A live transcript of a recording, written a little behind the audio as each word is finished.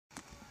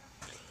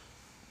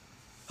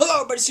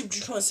everybody, Super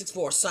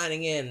 264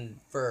 signing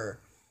in for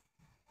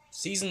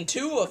Season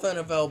 2 of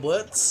NFL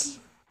Blitz.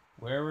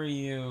 Where were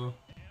you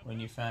when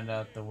you found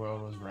out the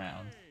world was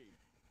round?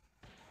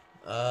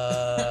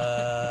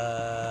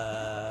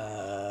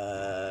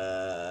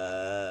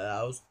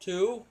 I was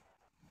 2.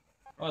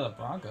 Oh, the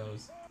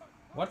Broncos.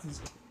 What's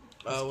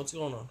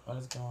going on? What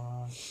is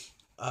going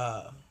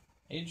on?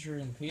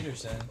 Adrian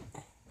Peterson.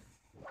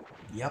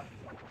 Yep.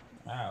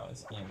 Wow,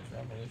 this game is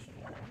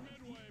revolutionary.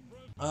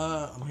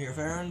 I'm here with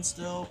Aaron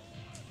still,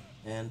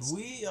 and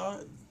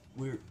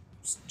we're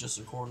just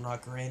recording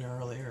Ocarina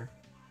earlier.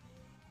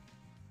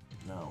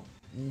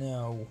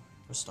 No.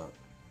 Let's start.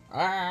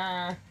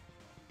 Ah.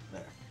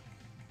 There.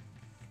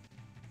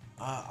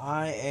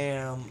 I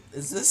am.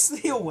 Is this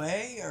the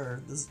away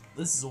or this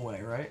is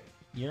away, right?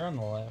 You're on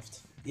the left.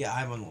 Yeah,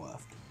 I'm on the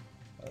left.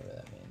 Whatever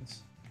that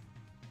means.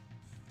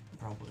 I'm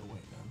probably away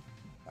then.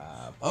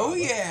 Probably. Oh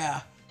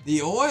yeah,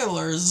 the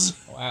Oilers.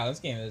 Wow, this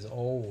game is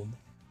old.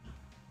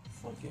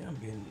 Fuck yeah, I'm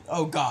being.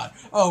 Oh god,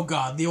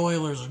 the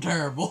Oilers are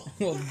terrible.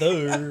 Well,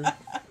 duh.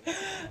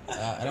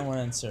 I don't want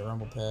to insert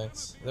rumble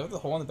packs. Is that what the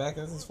hole in the back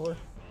of this is for?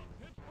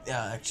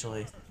 Yeah,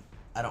 actually,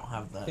 I don't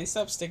have that. Please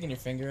stop sticking your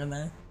finger in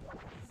there.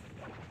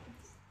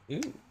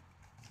 Ooh.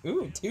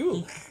 Ooh,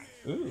 2.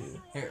 Ooh.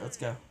 Here, let's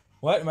go.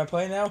 What? Am I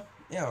playing now?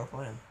 Yeah, we're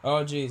playing.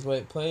 Oh, jeez.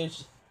 Wait.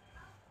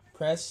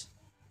 Press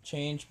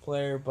change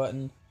player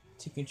button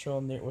to control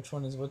near. Which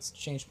one is. What's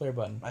change player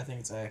button? I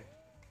think it's A.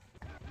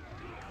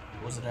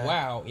 Was it A?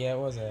 Wow. Yeah, it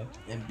was A.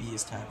 And B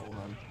is tackle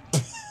run.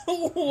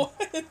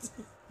 What?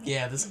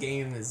 Yeah, this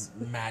game is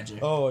magic.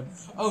 Oh,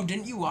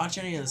 didn't you watch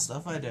any of the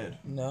stuff I did?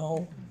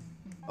 no.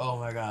 Oh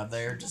my god,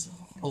 they're just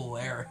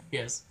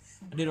hilarious.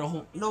 I did a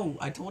whole. No,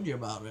 I told you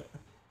about it.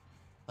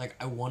 Like,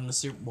 I won the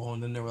Super Bowl,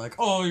 and then they were like,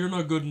 "Oh, you're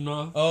not good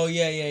enough." Oh,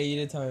 yeah, you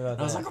did tell me about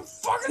And that. I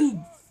was like,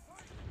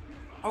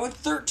 I went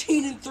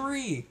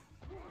 13-3.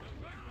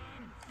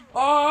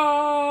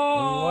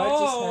 Oh! What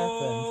just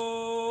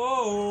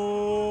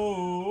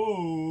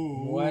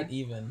happened? What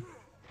even?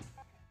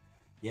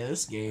 Yeah,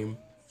 this game.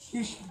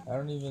 I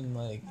don't even,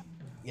 like...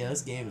 Yeah,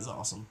 this game is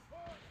awesome.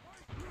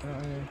 I don't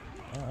even...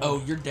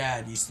 Oh, your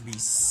dad used to be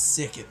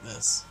sick at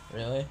this.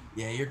 Really?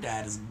 Yeah, your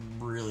dad is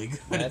really good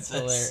That's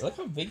at this. hilarious. Look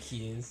how big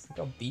he is. Look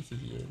how beefy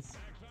he is.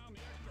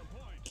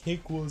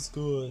 Kick was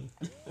good.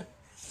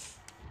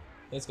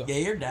 Let's go. Yeah,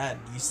 your dad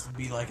used to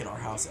be like in our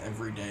house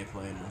every day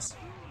playing this.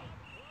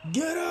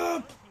 Get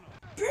up!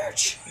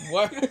 Bitch!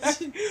 What?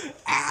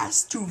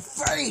 Ass to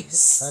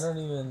face! I don't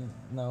even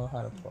know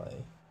how to play.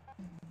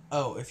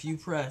 Oh, if you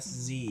press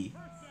Z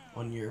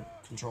on your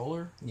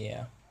controller,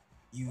 Yeah.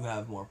 you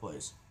have more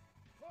plays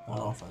on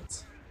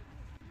offense.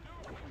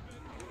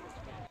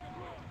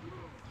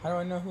 How do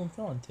I know who I'm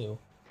throwing to?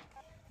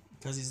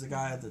 Because he's the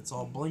guy that's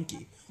all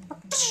blinky.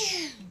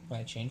 Can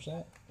I change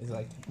that? Is it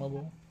like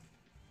mobile?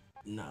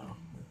 No.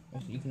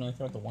 You can only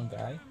throw it to one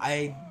guy?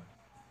 I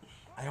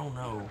don't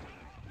know.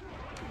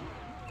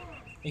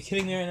 Are you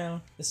kidding me right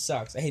now? This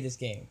sucks. I hate this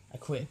game. I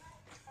quit.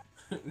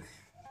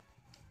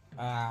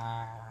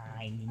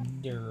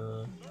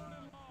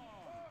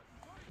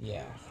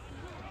 Yeah.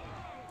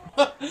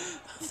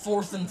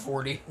 4th and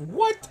 40.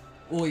 What?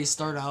 Well, you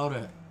start out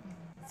at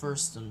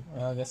 1st and...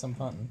 Well, I guess I'm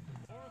punting.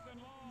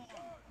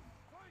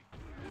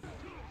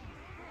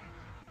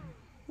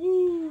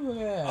 Woo,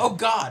 yeah. Oh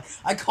god!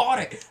 I caught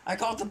it! I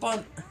caught the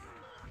punt!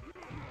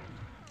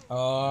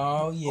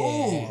 Oh, yeah.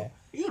 Oh!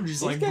 You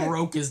just like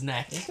broke his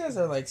neck. These guys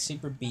are like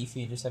super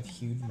beefy, just have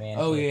huge man.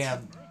 Oh hits. yeah.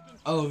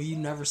 Oh, have you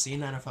never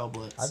seen NFL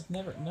Blitz? I've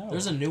never, no.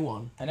 There's a new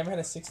one. I never had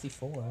a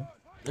 64.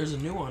 There's a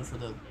new one for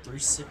the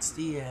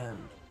 360 and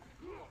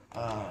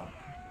What?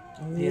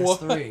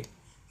 PS3.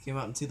 Came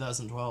out in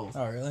 2012.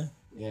 Oh, really?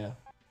 Yeah.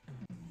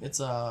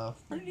 It's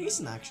pretty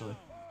decent actually.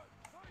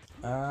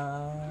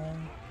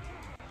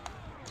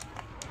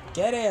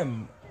 Get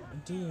him!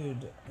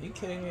 Dude, are you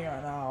kidding me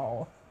right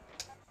now?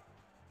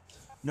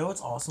 You know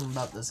what's awesome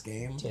about this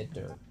game? Tit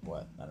or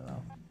what? I don't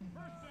know.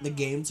 The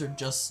games are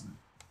just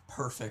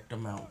perfect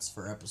amounts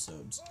for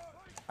episodes.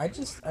 I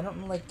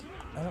don't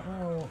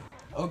know.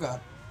 Oh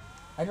god.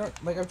 I'm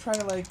trying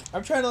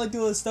to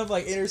do all this stuff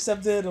like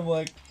intercepted. I'm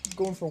like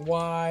going for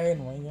Y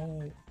and I'm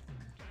like,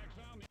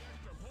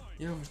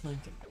 You're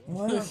overthinking.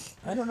 what?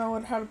 I don't know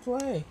how to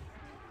play.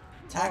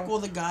 Tackle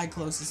the guy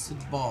closest to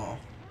the ball.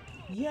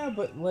 Yeah,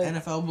 but like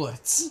NFL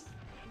Blitz.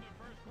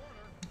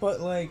 but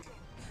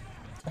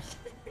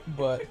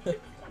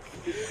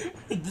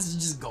This is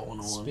just going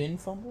on. spin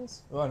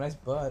fumbles. Oh, nice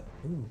butt.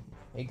 Ooh,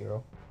 hey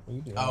girl, what are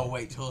you doing? Oh,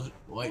 wait till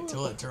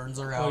it turns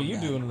around. What are you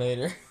then. doing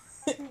later?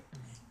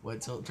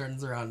 Wait till it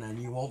turns around,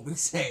 and you won't be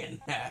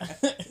saying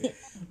that.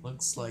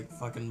 Looks like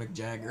fucking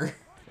McJagger.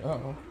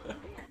 Uh-oh.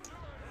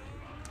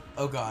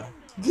 Oh god.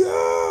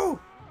 Go!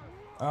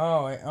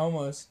 Oh, I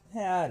almost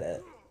had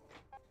it.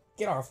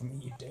 Get off of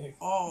me, you dick.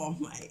 Oh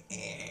my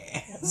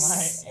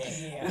ass.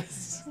 My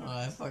ass. Oh,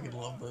 I fucking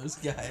love those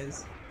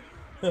guys.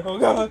 Oh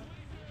god.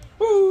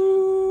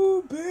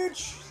 Woo,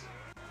 bitch.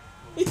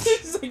 He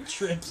just like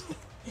trips.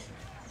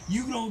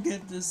 You don't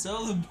get to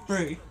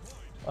celebrate.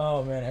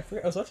 Oh man, I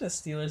forgot. I was watching a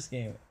Steelers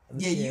game.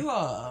 Yeah, you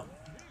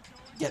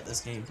get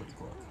this game pretty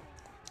quick.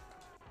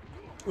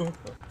 You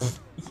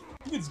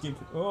get this game.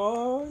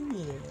 Oh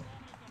yeah.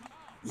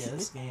 Yeah,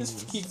 this game Just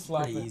is keep pretty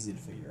flopping. easy to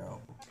figure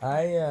out.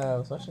 I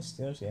was watching a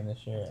Steelers game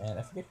this year, and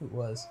I forget who it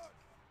was,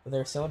 but they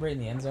were celebrating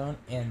the end zone,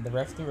 and the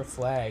ref threw a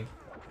flag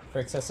for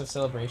excessive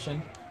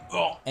celebration,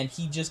 and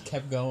he just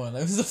kept going.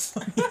 That was the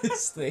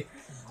funniest thing.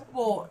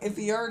 Well, if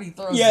he already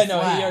throws Yeah, the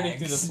no, flag, he already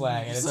threw the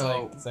flag, and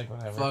so it's like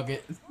whatever. fuck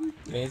it.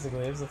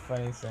 Basically, it was the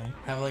funniest thing.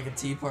 Have like a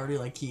tea party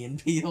like Key and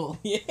Peele.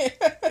 Yeah.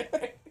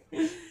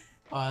 Oh,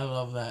 I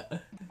love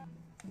that.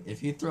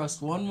 If you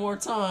thrust one more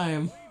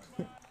time.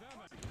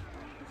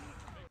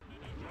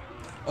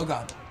 Oh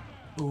god.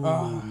 Ooh,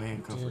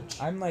 man coverage.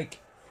 Dude,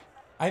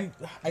 I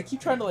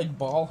keep trying to like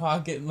ball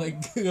hawk it and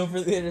like go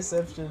for the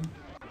interception.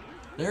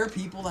 There are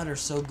people that are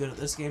so good at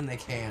this game they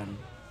can.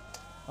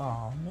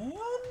 Oh man.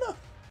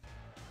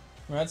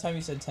 Remember that time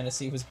you said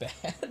Tennessee was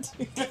bad?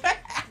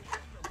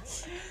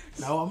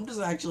 No, I'm just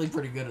actually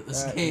pretty good at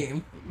this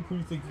game. Who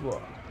do you think you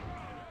are?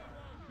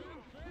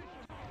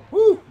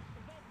 Woo!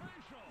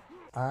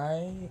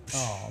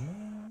 Oh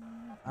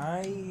man.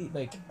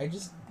 I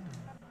just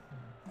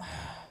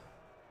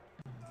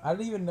I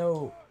don't even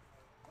know.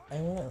 I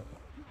want.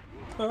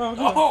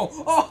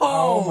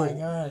 Oh my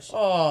gosh!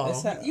 Oh,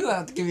 you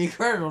have to give me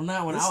credit on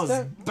that one. I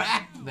was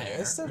back there.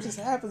 This stuff just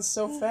happens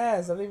so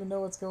fast. I don't even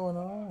know what's going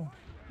on.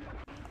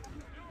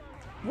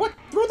 What?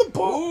 Throw the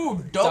ball!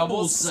 Ooh,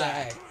 double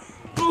sack.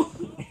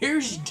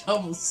 Here's your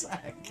double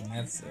sack.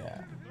 That's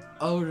yeah.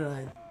 Oh, did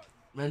I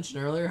mention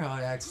earlier how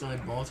I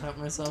accidentally ball tapped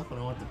myself when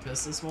I went to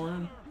piss this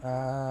morning?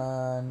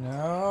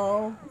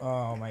 No.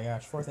 Oh my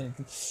gosh, fourth inning.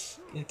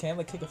 Can I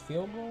like kick a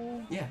field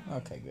goal? Yeah.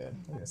 Okay, good. I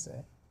was gonna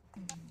say.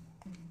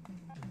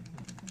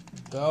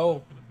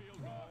 Go.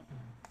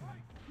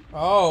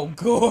 Oh,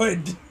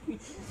 good.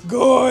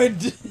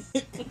 Good.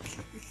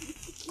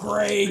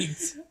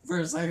 Great. For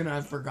a second,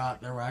 I forgot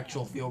there were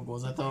actual field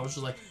goals. I thought it was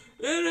just like,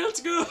 hey,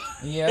 let's go.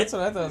 Yeah, that's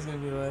what I thought it was gonna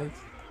be like.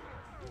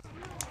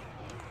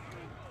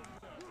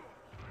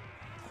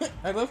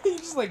 I love how you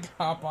just like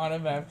hop on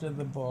him after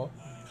the ball.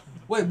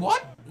 Wait,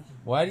 what?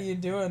 What are you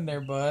doing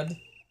there, bud?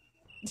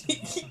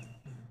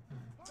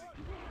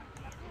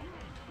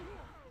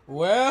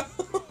 Well,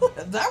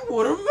 that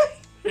would have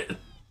made it.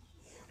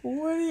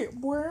 What are you?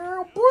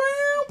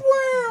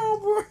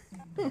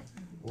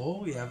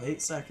 Well, we have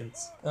 8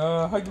 seconds.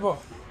 Hug the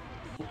ball.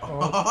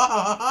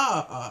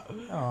 Oh.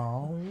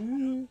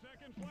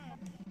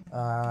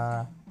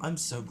 I'm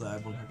so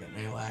glad we're not getting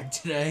any lag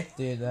today.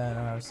 Dude,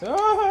 I'm so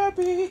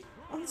happy.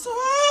 I'm so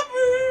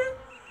happy.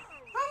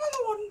 Having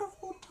a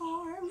wonderful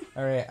time.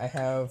 Alright, I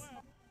have.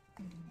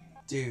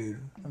 Dude.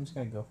 I'm just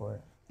gonna go for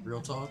it.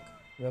 Real talk?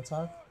 Real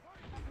talk?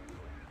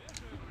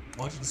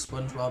 Watching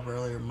SpongeBob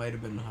earlier might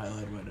have been the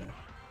highlight of my day.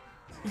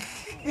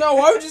 No,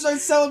 why would you start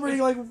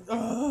celebrating like,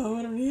 oh,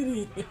 what an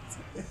idiot.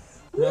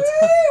 Real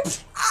talk.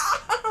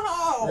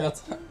 Real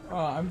talk.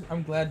 Oh,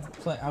 I'm glad.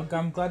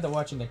 I'm glad that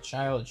watching the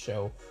child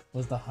show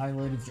was the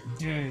highlight of your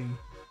day,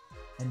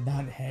 and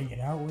not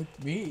hanging out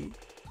with me.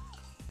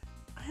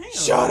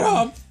 Shut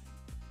up!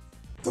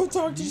 Don't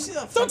talk to me.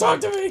 Don't talk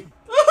to me.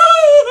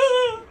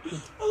 I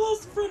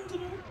lost a friend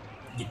today.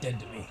 You're dead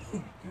to me.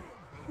 You're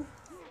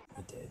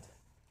dead. There's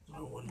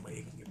no one way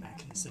you can get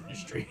back in this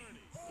industry.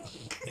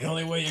 The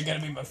only way you're gonna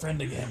be my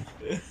friend again.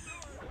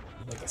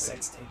 Like a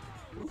sex tape.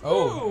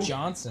 Oh,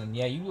 Johnson.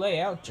 Yeah, you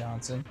lay out,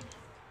 Johnson.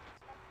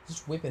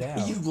 Just whip it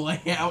out. You lay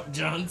out,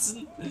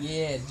 Johnson?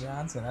 Yeah,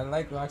 Johnson. I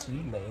like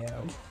watching you lay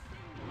out.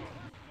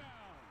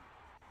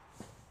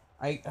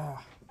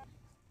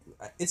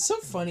 It's so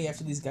funny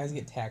after these guys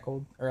get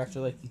tackled, or after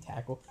like you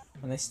tackle,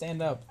 when they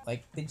stand up,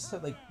 like they just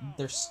have like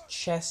their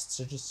chests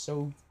are just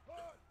so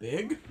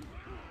big.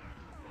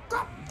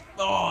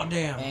 Oh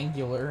damn.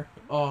 Angular.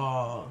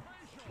 Oh.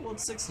 Well,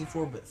 it's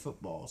 64-bit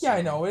football. So. Yeah,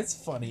 I know. It's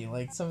funny.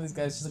 Like some of these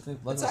guys just look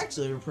like. It's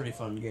actually a pretty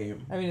fun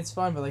game. I mean, it's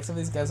fun, but like some of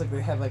these guys like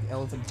they have like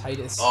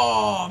elephantitis.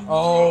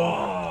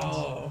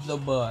 Oh. The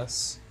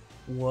bus.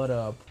 What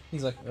up?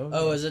 He's like. Okay.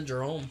 Oh, is it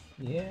Jerome?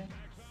 Yeah.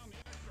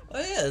 Oh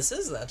yeah, this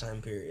is that time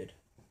period.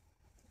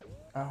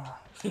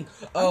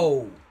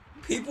 Oh,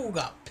 people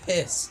got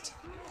pissed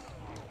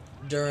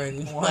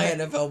during my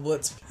NFL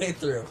Blitz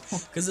playthrough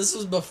because this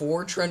was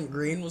before Trent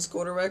Green was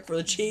quarterback for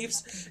the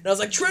Chiefs, and I was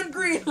like, Trent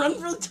Green, run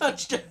for the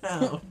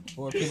touchdown.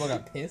 Or people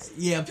got pissed?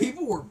 Yeah,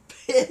 people were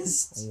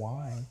pissed.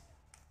 Why?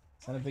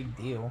 It's not a big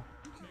deal.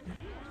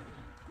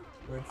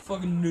 We're a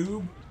fucking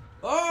noob.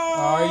 Oh!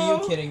 Are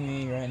you kidding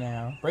me right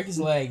now? Break his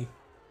leg.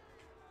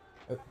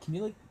 Can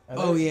you like?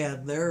 Oh yeah,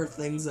 there are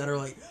things that are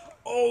like,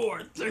 oh,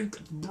 I think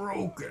it's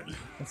broken.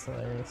 That's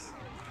hilarious.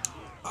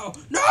 Oh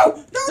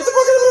no!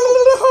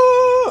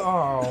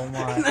 Oh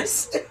my! And I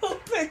still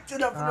picked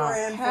it up and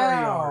ran for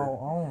a yard.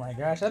 Oh my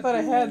gosh! I thought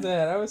I had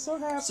that. I was so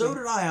happy. So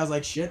did I. I was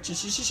like, shit.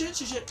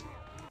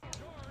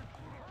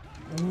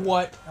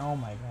 What? Oh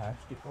my gosh!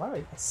 Dude,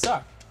 why? I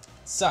suck.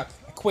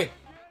 I quit.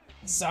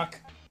 I suck.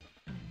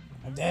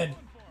 I'm dead.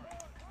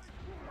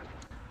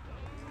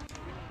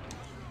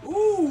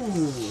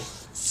 Ooh.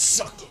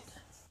 Suck it.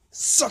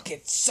 Suck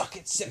it,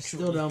 sexually.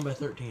 Still down by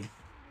 13.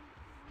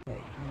 Hey,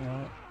 you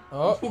know what?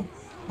 Oh!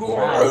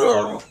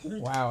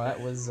 Wow, that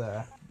was,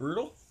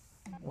 Brutal?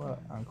 well,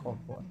 uncalled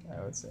for,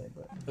 I would say,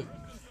 but...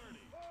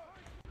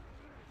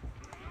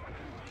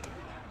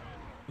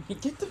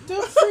 Get the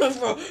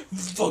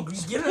Fucking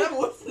get that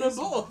away from the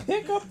ball.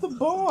 Pick up the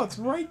ball, it's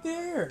right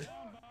there.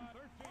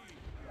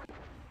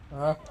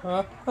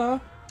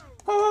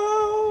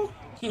 Oh!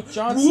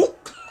 Johnson.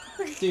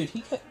 Dude,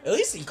 he got... At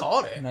least he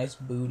caught it. Nice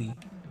booty.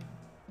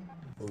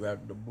 Who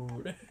got the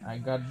booty? I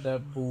got the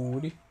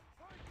booty.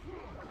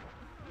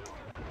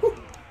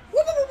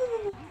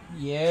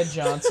 Yeah,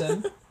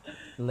 Johnson.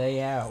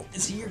 Lay out.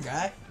 Is he your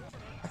guy?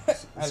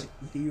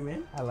 Do you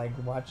win? I like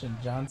watching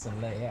Johnson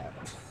lay out.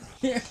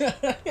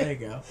 There you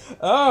go.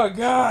 Oh,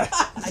 God.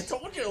 I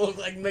told you it looked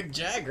like Mick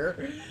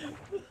Jagger.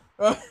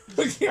 Oh,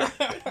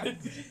 God.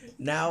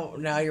 Now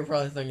you're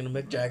probably thinking of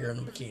Mick Jagger in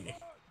a bikini.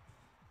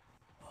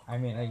 I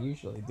mean, I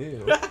usually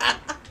do.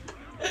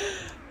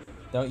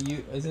 Don't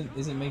you? Isn't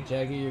Mick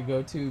Jagger your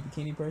go-to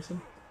bikini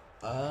person?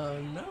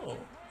 No.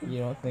 You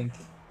don't think?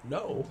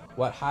 No.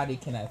 What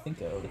hottie can I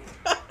think of?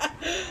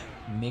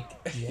 Mick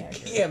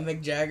Jagger. Yeah,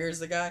 Mick Jagger's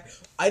the guy.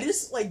 I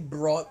just like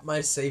brought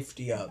my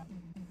safety up.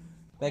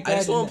 That guy I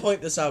just want to didn't-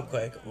 point this out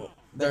quick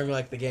during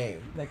like the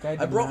game. That guy.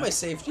 I brought my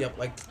safety up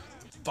like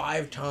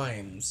 5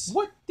 times.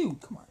 What, dude?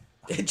 Come on.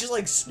 It just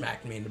like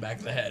smacked me in the back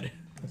of the head.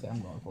 Okay, I'm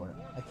going for it.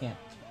 I can't.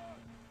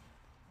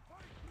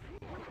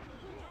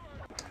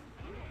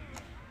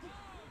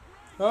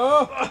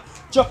 Oh!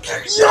 Jump!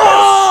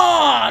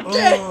 Yeah!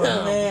 Damn!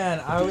 Oh, man,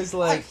 I was I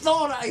like,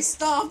 thought I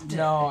stopped it.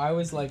 no, I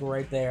was like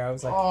right there. I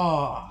was like,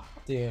 Oh,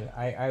 dude,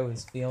 I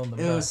was feeling the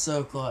it burn. was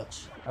so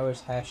clutch. I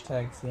was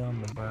hashtag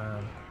feeling the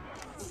burn.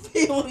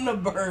 Feeling the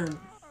burn.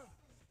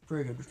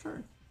 Pretty good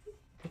return.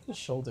 Look at his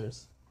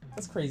shoulders.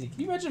 That's crazy. Can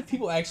you imagine if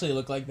people actually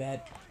look like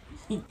that?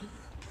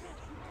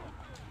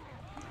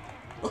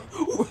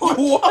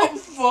 What the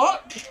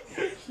fuck?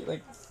 He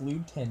like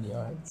flew 10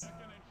 yards.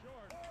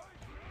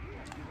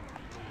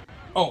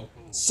 Oh,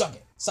 suck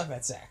it. Suck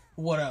that sack.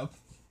 What up?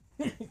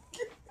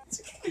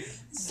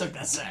 Suck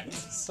that sack.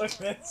 Suck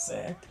that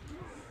sack.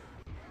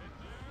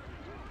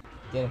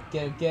 Get him,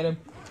 get him, get him.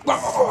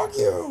 Fuck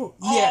you!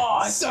 Yeah, Oh,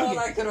 I suck thought it.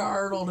 I could have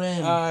hurdled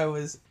in.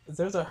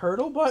 There's a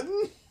hurdle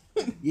button?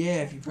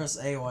 Yeah, if you press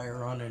A while you're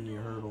running, you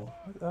hurdle.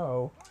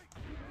 Oh.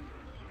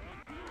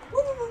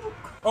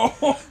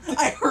 Oh,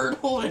 I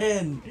hurdled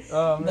in.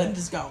 oh And then man.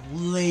 just got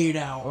laid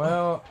out.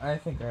 Well, I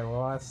think I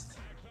lost.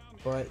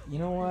 But you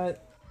know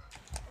what?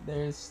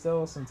 There's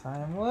still some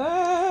time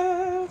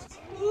left.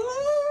 We're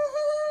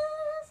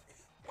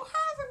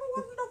having a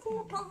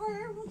wonderful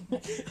time.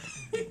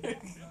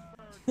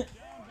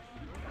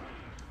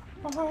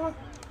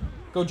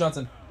 Go,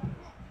 Johnson.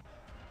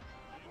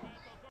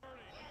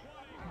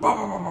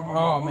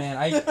 Oh man,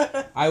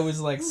 I was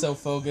like so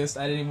focused.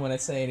 I didn't even want to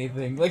say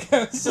anything. Like I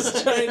was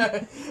just trying.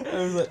 I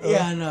was like, oh.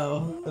 Yeah, I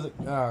know. I was like,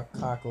 oh,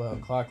 cock low,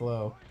 clock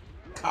low,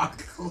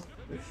 Cock.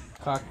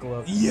 cock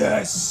low.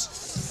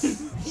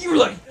 Yes. You were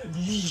like,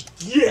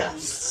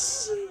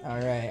 yes. All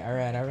right.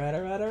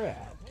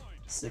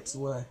 6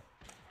 away.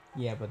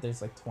 Yeah, but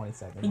there's like 20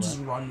 seconds I'm just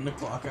left. running the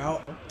clock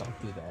out.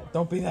 Don't do that.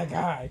 Don't be that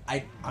guy.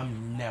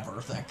 I'm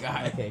never that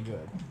guy. Okay,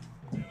 good.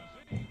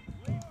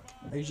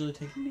 I usually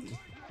take a knee.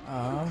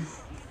 Oh,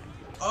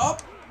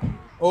 Up.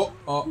 oh,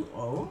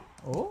 Oh.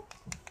 oh.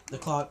 The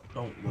clock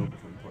don't go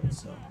between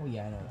points, so. Oh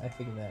yeah, I know. I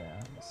figured that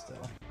out. But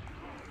still.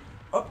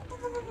 Up.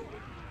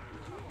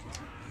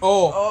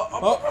 Oh.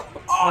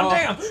 Oh,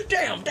 damn.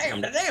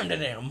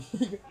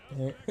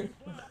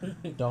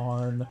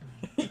 Darn.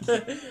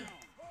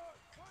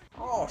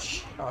 Oh,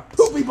 shucks.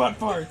 Poopy butt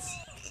farts.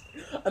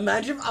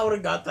 Imagine if I would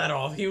have got that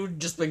off. He would have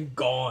just been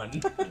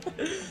gone.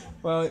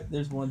 Well,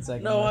 there's 1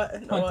 second. No, left.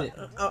 what? Punt it.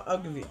 I'll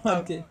give you.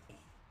 Punt it.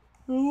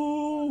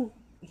 Oh.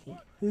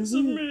 This is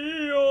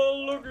me you're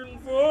looking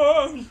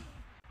for.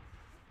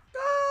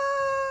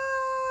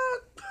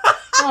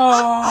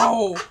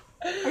 Oh.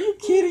 Are you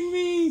kidding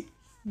me?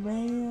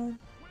 Man.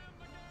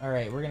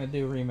 Alright, we're gonna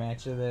do a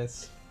rematch of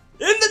this.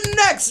 In the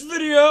next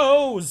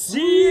video,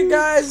 see you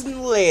guys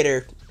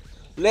later.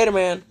 Later,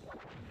 man.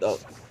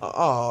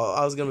 Oh,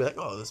 I was gonna be like,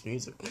 oh, this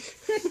music.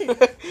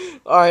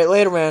 All right,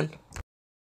 later, man.